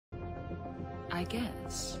I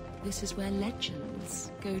guess this is where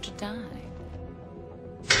legends go to die.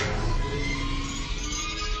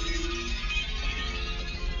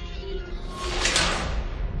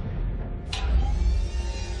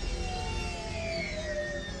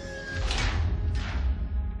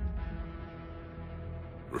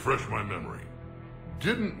 Refresh my memory.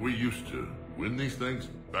 Didn't we used to win these things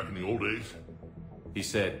back in the old days? He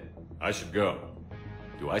said, I should go.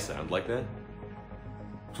 Do I sound like that?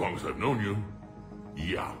 As long as I've known you,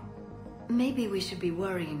 yeah. Maybe we should be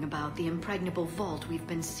worrying about the impregnable vault we've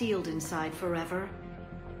been sealed inside forever.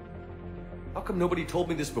 How come nobody told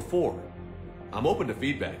me this before? I'm open to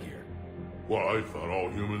feedback here. Well, I thought all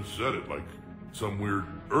humans said it, like some weird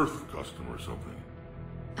Earth custom or something.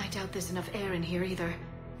 I doubt there's enough air in here either.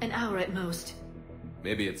 An hour at most.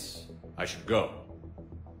 Maybe it's, I should go.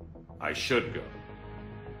 I should go.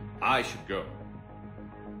 I should go.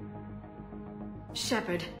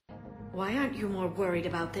 Shepard, why aren't you more worried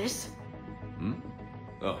about this? Hmm?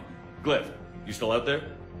 Oh, Glyph, you still out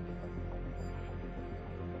there?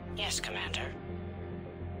 Yes, Commander.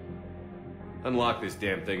 Unlock this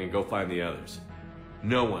damn thing and go find the others.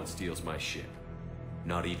 No one steals my ship.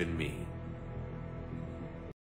 Not even me.